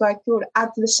probable to occur at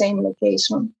the same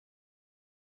location.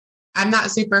 I'm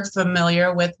not super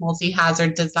familiar with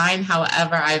multi-hazard design.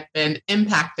 However, I've been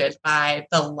impacted by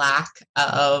the lack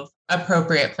of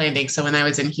appropriate planning. So when I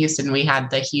was in Houston, we had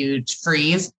the huge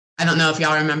freeze. I don't know if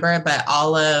y'all remember, but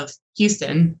all of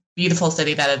Houston, beautiful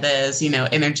city that it is,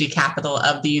 energy capital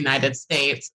of the United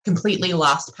States, completely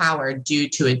lost power due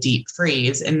to a deep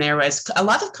freeze. And there was a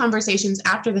lot of conversations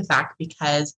after the fact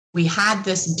because we had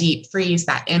this deep freeze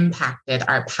that impacted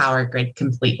our power grid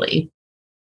completely.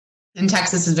 And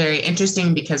Texas is very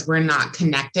interesting because we're not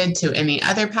connected to any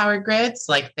other power grids.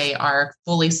 Like, they are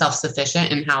fully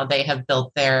self-sufficient in how they have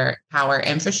built their power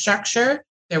infrastructure.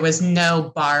 There was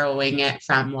no borrowing it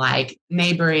from like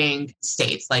neighboring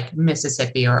states like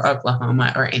Mississippi or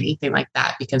Oklahoma or anything like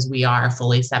that, because we are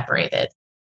fully separated.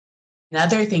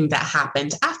 Another thing that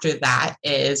happened after that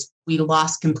is we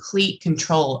lost complete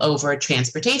control over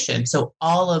transportation. So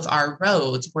all of our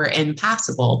roads were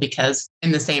impassable because,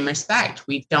 in the same respect,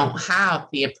 we don't have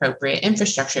the appropriate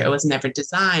infrastructure. It was never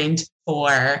designed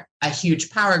for a huge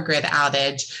power grid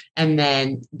outage. And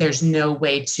then there's no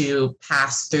way to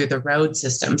pass through the road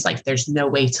systems. Like, there's no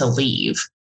way to leave.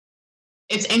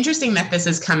 It's interesting that this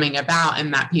is coming about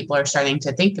and that people are starting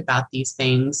to think about these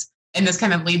things. And this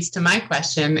kind of leads to my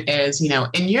question is,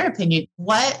 in your opinion,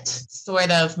 what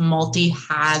sort of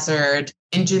multi-hazard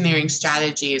engineering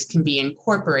strategies can be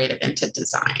incorporated into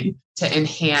design to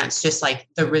enhance just like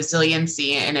the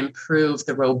resiliency and improve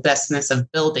the robustness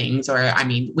of buildings? Or,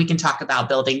 we can talk about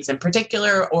buildings in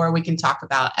particular, or we can talk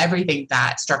about everything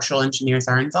that structural engineers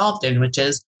are involved in, which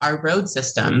is our road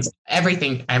systems,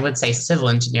 everything, I would say civil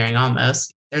engineering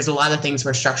almost. There's a lot of things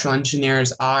where structural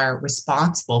engineers are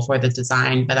responsible for the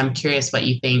design, but I'm curious what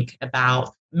you think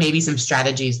about maybe some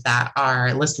strategies that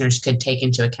our listeners could take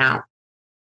into account.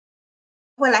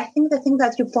 Well, I think the thing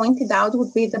that you pointed out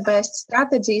would be the best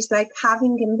strategies, like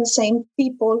having in the same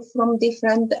people from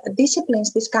different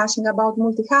disciplines discussing about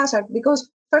multi-hazard, because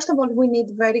first of all, we need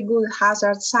very good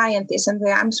hazard scientists, and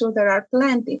I'm sure there are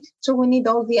plenty. So we need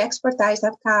all the expertise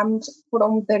that comes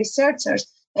from the researchers.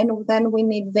 And then we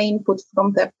need the input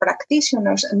from the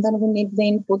practitioners, and then we need the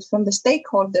input from the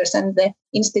stakeholders and the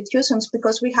institutions,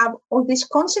 because we have all these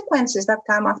consequences that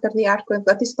come after the earthquake.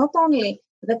 That is not only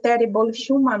the terrible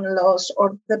human loss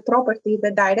or the property,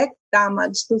 the direct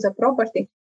damage to the property.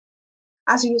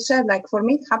 As you said, like for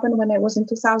me, it happened when I was in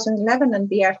 2011 and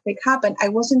the earthquake happened. I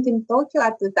wasn't in Tokyo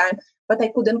at the time, but I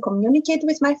couldn't communicate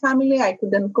with my family. I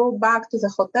couldn't go back to the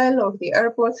hotel or the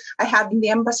airport. I had in the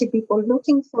embassy people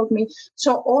looking for me.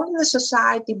 So all the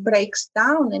society breaks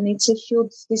down, and it's a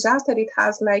huge disaster. It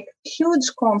has like huge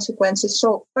consequences.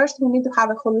 So first we need to have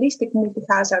a holistic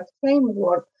multi-hazard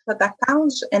framework that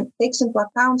accounts and takes into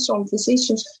account all these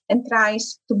issues and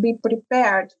tries to be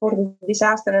prepared for the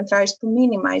disaster and tries to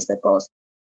minimize the cost.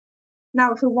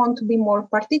 Now, if we want to be more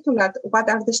particular, what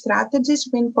are the strategies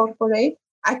we incorporate?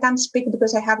 I can't speak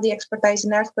because I have the expertise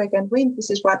in earthquake and wind. This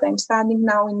is what I'm studying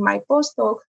now in my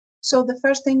postdoc. So the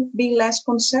first thing, be less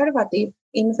conservative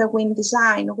in the wind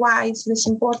design. Why is this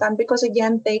important? Because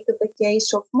again, take the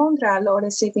case of Montreal, or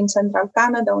a city in central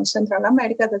Canada or Central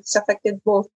America that's affected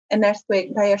both by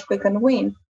earthquake and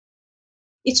wind.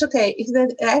 it's okay. If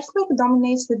the earthquake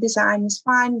dominates the design, it's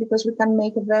fine because we can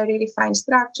make a very refined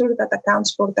structure that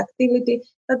accounts for ductility,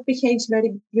 that behaves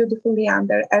very beautifully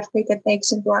under earthquake. It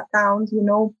takes into account,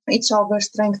 its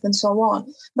overstrength and so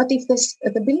on. But if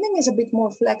the building is a bit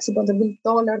more flexible, a bit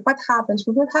taller, what happens?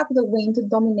 We will have the wind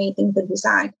dominating the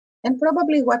design. And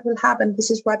probably what will happen,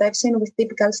 this is what I've seen with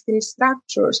typical steel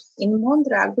structures in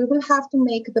Montreal, we will have to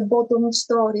make the bottom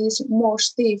stories more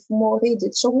stiff, more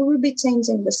rigid. So we will be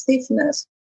changing the stiffness.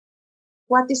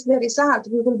 What is the result?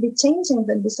 We will be changing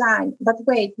the design. But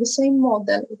wait, the same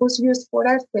model was used for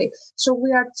earthquake. So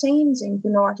we are changing,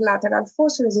 our lateral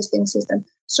force resisting system.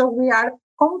 So we are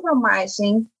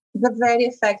compromising the very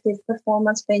effective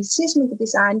performance-based seismic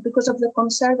design because of the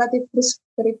conservative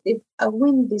prescriptive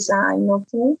wind design.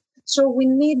 Okay. So we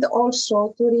need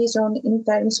also to reason in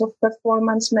terms of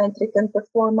performance metric and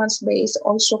performance base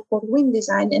also for wind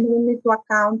design, and we need to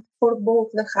account for both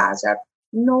the hazard,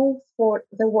 no for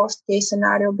the worst case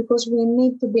scenario, because we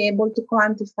need to be able to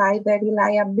quantify the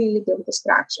reliability of the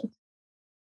structure.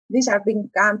 These are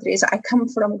big countries. I come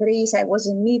from Greece. I was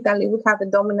in Italy. We have a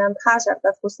dominant hazard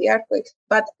that was the earthquake.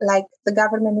 But like the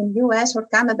government in the US or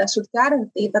Canada should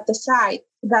guarantee that the site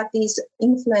that is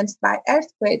influenced by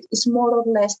earthquake is more or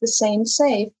less the same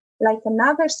safe, like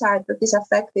another site that is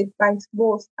affected by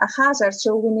both a hazard.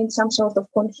 So we need some sort of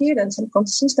coherence and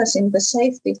consistency in the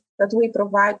safety that we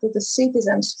provide to the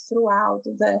citizens throughout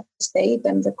the state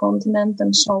and the continent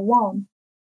and so on.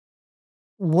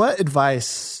 What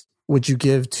advice would you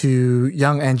give to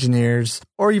young engineers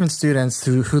or even students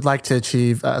who'd like to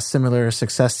achieve a similar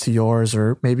success to yours,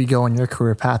 or maybe go on your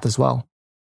career path as well?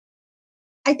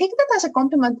 I take that as a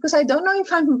compliment because I don't know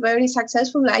if I'm very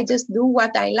successful. I just do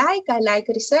what I like. I like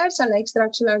research. I like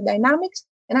structural dynamics.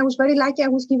 And I was very lucky. I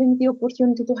was given the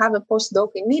opportunity to have a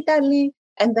postdoc in Italy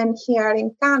and then here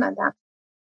in Canada.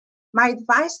 My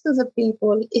advice to the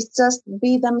people is just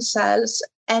be themselves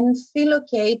and feel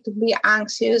okay to be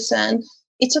anxious. And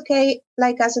it's okay,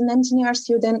 like as an engineer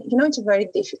student, it's a very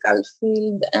difficult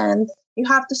field and you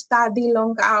have to study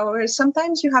long hours.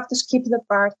 Sometimes you have to skip the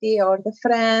party or the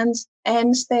friends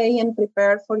and stay and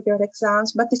prepare for your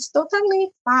exams, but it's totally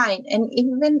fine. And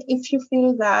even if you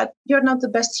feel that you're not the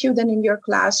best student in your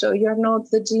class or you're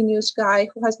not the genius guy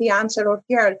who has the answer or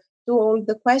girl to all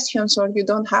the questions, or you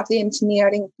don't have the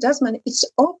engineering judgment, it's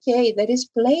okay. There is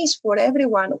place for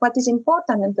everyone. What is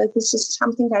important, and that this is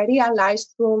something I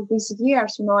realized through all these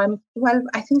years,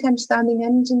 I think I'm studying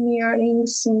engineering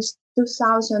since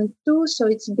 2002, so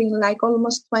it's been like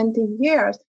almost 20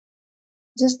 years.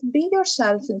 Just be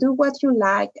yourself, do what you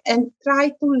like, and try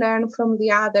to learn from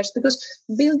the others, because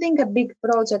building a big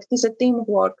project is a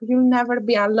teamwork. You'll never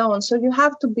be alone, so you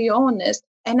have to be honest.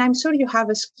 And I'm sure you have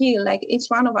a skill, like each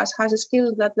one of us has a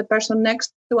skill that the person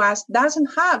next to us doesn't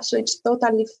have, so it's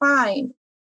totally fine.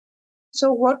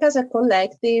 So work as a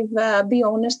collective, be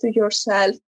honest to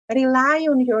yourself, rely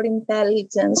on your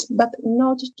intelligence, but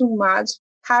not too much.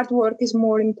 Hard work is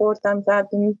more important than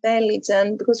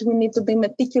intelligence, because we need to be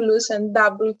meticulous and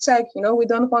double check. We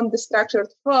don't want the structure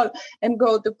to fall and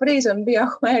go to prison. Be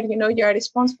aware, you are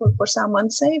responsible for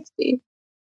someone's safety.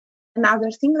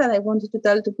 Another thing that I wanted to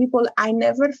tell to people, I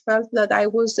never felt that I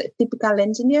was a typical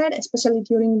engineer, especially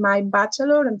during my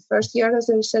bachelor and first year as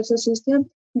a research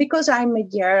assistant, because I'm a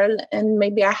girl and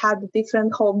maybe I had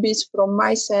different hobbies from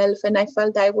myself and I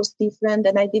felt I was different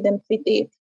and I didn't fit it.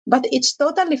 But it's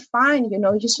totally fine,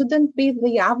 you shouldn't be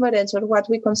the average or what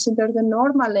we consider the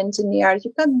normal engineer.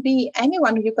 You can be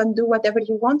anyone, you can do whatever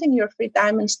you want in your free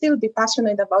time and still be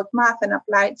passionate about math and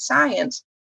applied science.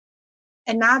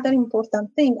 Another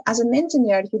important thing, as an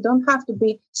engineer, you don't have to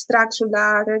be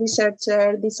structural,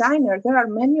 researcher, designer. There are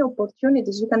many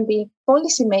opportunities. You can be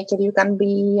policymaker, you can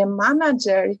be a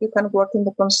manager, you can work in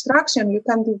the construction, you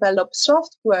can develop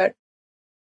software.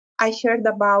 I heard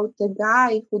about a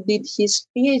guy who did his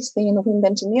PhD in wind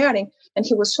engineering, and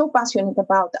he was so passionate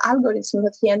about algorithms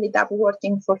that he ended up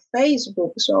working for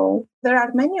Facebook. So there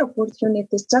are many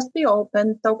opportunities. Just be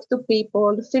open, talk to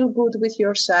people, feel good with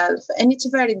yourself. And it's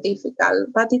very difficult,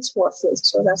 but it's worth it.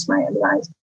 So that's my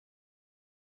advice.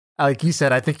 Like you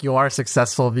said, I think you are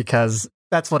successful because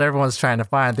that's what everyone's trying to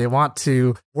find. They want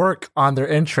to work on their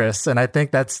interests. And I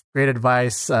think that's great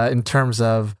advice in terms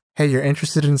of, hey, you're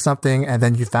interested in something and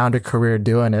then you found a career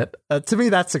doing it. To me,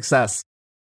 that's success.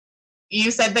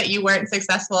 You said that you weren't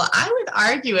successful. I would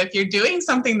argue if you're doing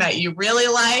something that you really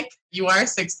like, you are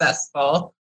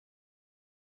successful.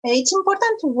 It's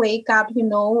important to wake up,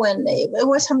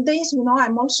 and some days,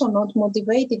 I'm also not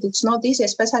motivated. It's not easy,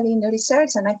 especially in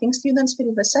research. And I think students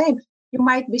feel the same. you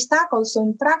might be stuck also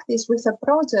in practice with a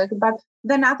project, but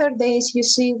then other days you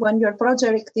see when your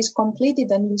project is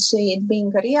completed and you see it being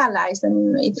realized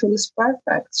and it feels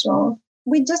perfect. So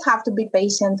we just have to be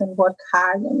patient and work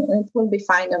hard, and it will be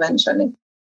fine eventually.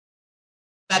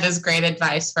 That is great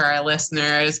advice for our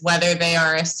listeners, whether they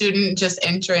are a student just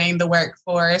entering the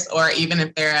workforce or even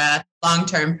if they're a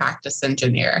long-term practice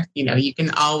engineer. You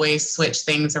can always switch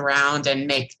things around and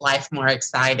make life more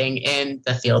exciting in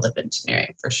the field of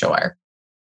engineering for sure.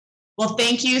 Well,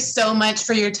 thank you so much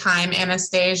for your time,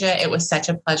 Anastasia. It was such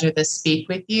a pleasure to speak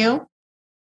with you.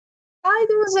 It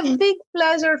was a big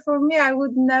pleasure for me. I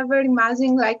would never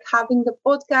imagine having the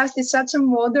podcast. It's such a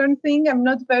modern thing. I'm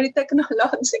not very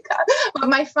technological, but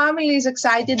my family is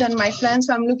excited and my friends.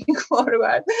 So I'm looking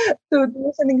forward to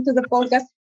listening to the podcast.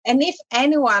 And if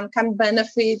anyone can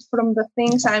benefit from the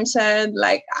things I'm saying,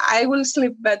 I will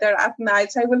sleep better at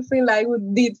nights. I will feel I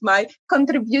did my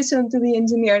contribution to the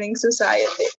engineering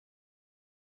society.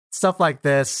 Stuff like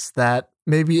this that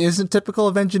maybe isn't typical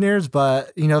of engineers,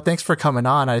 but, thanks for coming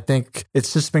on. I think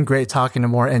it's just been great talking to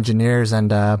more engineers.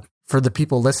 And for the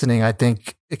people listening, I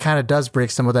think it kind of does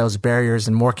break some of those barriers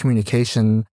and more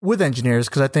communication with engineers.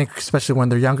 Because I think especially when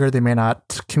they're younger, they may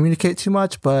not communicate too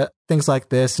much, but things like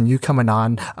this and you coming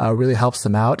on really helps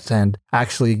them out and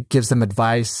actually gives them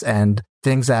advice and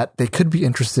things that they could be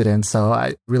interested in. So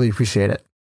I really appreciate it.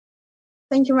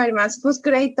 Thank you very much. It was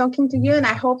great talking to you, and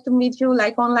I hope to meet you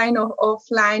online or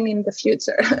offline in the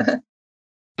future.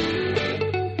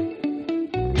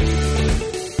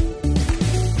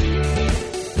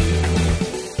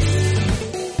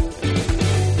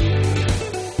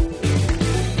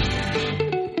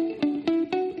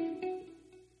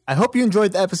 I hope you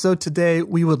enjoyed the episode today.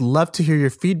 We would love to hear your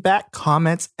feedback,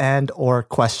 comments, and or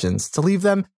questions. To leave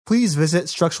them, please visit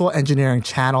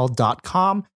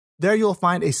structuralengineeringchannel.com. There you'll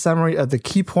find a summary of the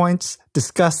key points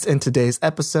discussed in today's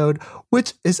episode,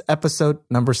 which is episode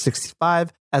number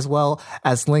 65, as well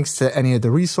as links to any of the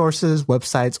resources,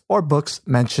 websites, or books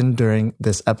mentioned during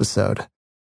this episode.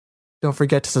 Don't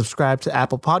forget to subscribe to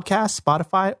Apple Podcasts,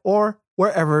 Spotify, or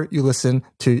wherever you listen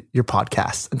to your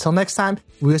podcasts. Until next time,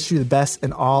 we wish you the best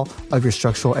in all of your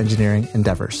structural engineering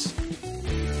endeavors.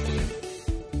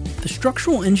 The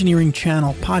Structural Engineering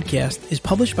Channel podcast is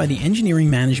published by the Engineering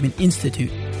Management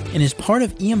Institute and is part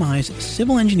of EMI's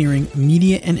Civil Engineering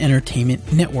Media and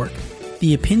Entertainment Network.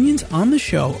 The opinions on the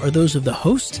show are those of the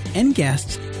hosts and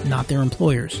guests, not their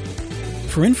employers.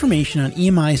 For information on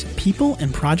EMI's people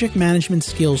and project management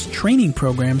skills training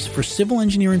programs for civil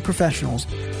engineering professionals,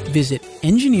 visit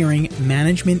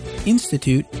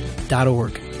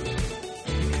engineeringmanagementinstitute.org.